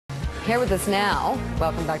Here with us now,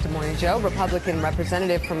 welcome back to Morning Joe, Republican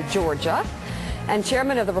representative from Georgia and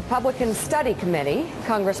chairman of the Republican Study Committee,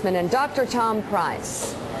 Congressman and Dr. Tom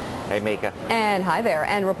Price. Hey, Mika. And hi there.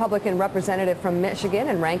 And Republican representative from Michigan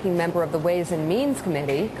and ranking member of the Ways and Means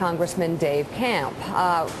Committee, Congressman Dave Camp.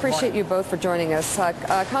 Appreciate you both for joining us.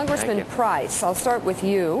 Congressman Price, I'll start with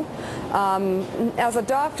you. As a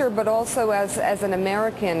doctor, but also as an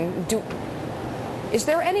American, is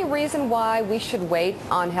there any reason why we should wait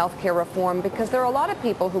on health care reform? Because there are a lot of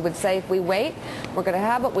people who would say if we wait, we're going to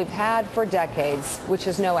have what we've had for decades, which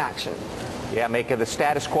is no action. Yeah, Mika, the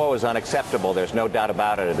status quo is unacceptable. There's no doubt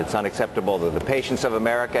about it. It's unacceptable to the patients of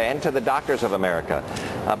America and to the doctors of America.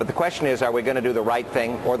 But the question is, are we going to do the right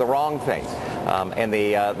thing or the wrong thing? And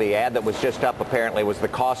the ad that was just up apparently was the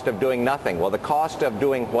cost of doing nothing. Well, the cost of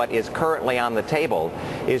doing what is currently on the table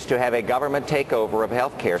is to have a government takeover of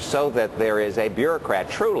health care so that there is a bureaucrat,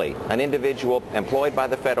 truly an individual employed by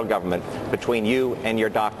the federal government between you and your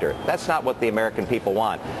doctor. That's not what the American people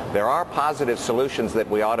want. There are positive solutions that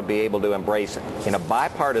we ought to be able to embrace in a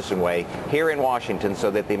bipartisan way here in Washington so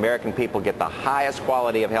that the American people get the highest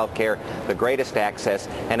quality of health care, the greatest access,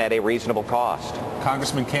 and at a reasonable cost.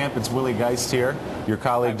 Congressman Camp, it's Willie Geist here. Your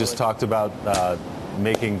colleague just talked about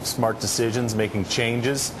making smart decisions, making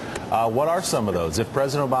changes. What are some of those? If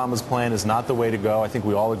President Obama's plan is not the way to go, I think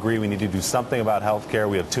we all agree we need to do something about health care.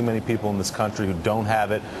 We have too many people in this country who don't have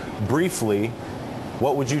it. Briefly,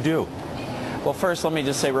 what would you do? Well, first, let me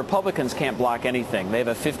just say Republicans can't block anything. They have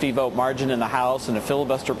a 50-vote margin in the House and a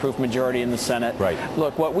filibuster-proof majority in the Senate. Right.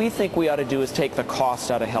 Look, what we think we ought to do is take the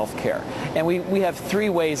cost out of health care. And we have three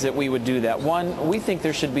ways that we would do that. One, we think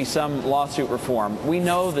there should be some lawsuit reform. We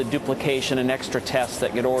know the duplication and extra tests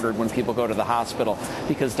that get ordered when people go to the hospital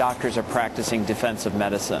because doctors are practicing defensive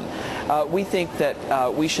medicine. We think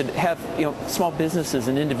that we should have small businesses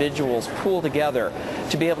and individuals pool together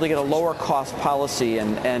to be able to get a lower cost policy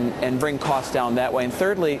and bring costs down that way. And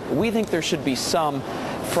thirdly, we think there should be some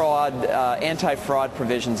anti-fraud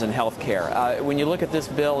provisions in health care. When you look at this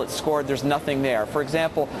bill, it's scored, there's nothing there. For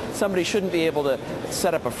example, somebody shouldn't be able to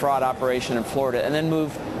set up a fraud operation in Florida and then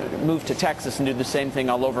move to Texas and do the same thing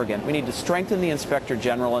all over again. We need to strengthen the Inspector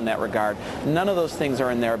General in that regard. None of those things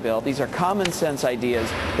are in their bill. These are common sense ideas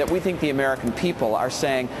that we think the American people are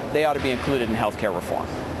saying they ought to be included in health care reform.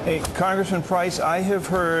 Hey, Congressman Price, I have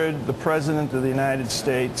heard the President of the United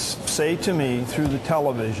States say to me through the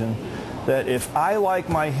television that if I like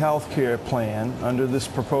my health care plan under this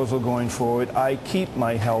proposal going forward, I keep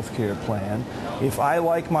my health care plan. If I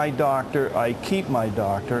like my doctor, I keep my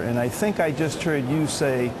doctor. And I think I just heard you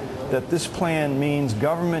say that this plan means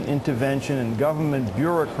government intervention and government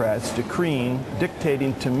bureaucrats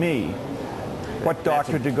dictating to me what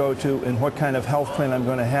doctor to go to and what kind of health plan I'm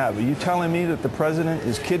going to have. Are you telling me that the President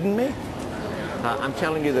is kidding me? I'm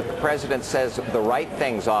telling you that the president says the right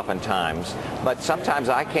things oftentimes, but sometimes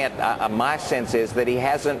I can't. My sense is that he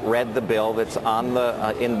hasn't read the bill that's on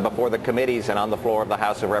before the committees and on the floor of the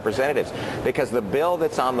House of Representatives, because the bill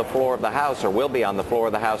that's on the floor of the House, or will be on the floor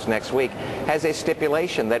of the House next week, has a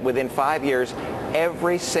stipulation that within 5 years,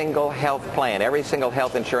 every single health plan, every single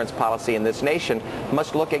health insurance policy in this nation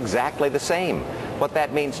must look exactly the same. What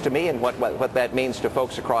that means to me and what that means to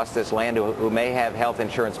folks across this land who may have health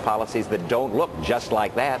insurance policies that don't look just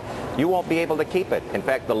like that, you won't be able to keep it. In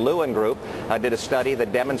fact, the Lewin Group did a study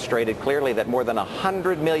that demonstrated clearly that more than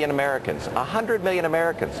 100 million Americans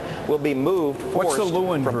will be moved forced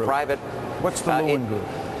from private. What's the Lewin Group?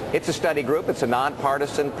 It's a study group. It's a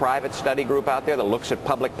nonpartisan private study group out there that looks at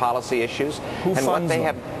public policy issues. Who funds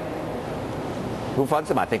them? Who funds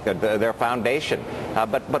them? I think their foundation.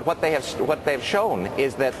 But what they've shown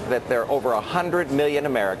is that there are over 100 million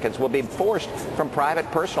Americans will be forced from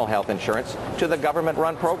private personal health insurance to the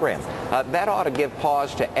government-run program. That ought to give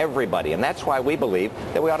pause to everybody, and that's why we believe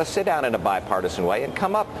that we ought to sit down in a bipartisan way and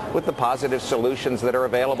come up with the positive solutions that are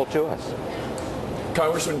available to us.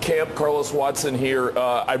 Congressman Camp, Carlos Watson here.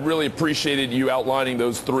 I really appreciated you outlining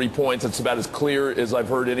those 3 points. It's about as clear as I've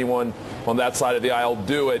heard anyone on that side of the aisle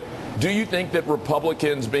do it. Do you think that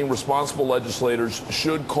Republicans, being responsible legislators,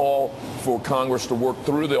 should call for Congress to work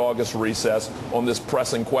through the August recess on this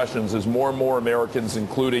pressing questions as more and more Americans,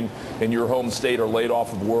 including in your home state, are laid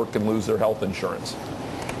off of work and lose their health insurance?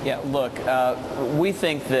 Yeah, look, we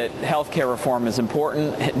think that health care reform is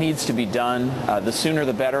important. It needs to be done. The sooner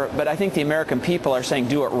the better. But I think the American people are saying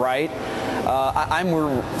do it right.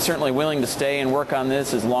 I'm certainly willing to stay and work on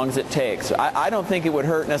this as long as it takes. I don't think it would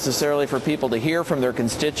hurt necessarily for people to hear from their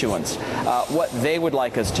constituents what they would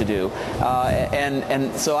like us to do.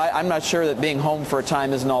 And so I'm not sure that being home for a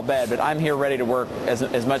time isn't all bad, but I'm here ready to work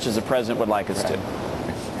as much as the president would like us to.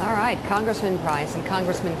 All right, Congressman Price and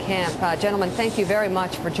Congressman Camp. Gentlemen, thank you very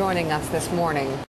much for joining us this morning.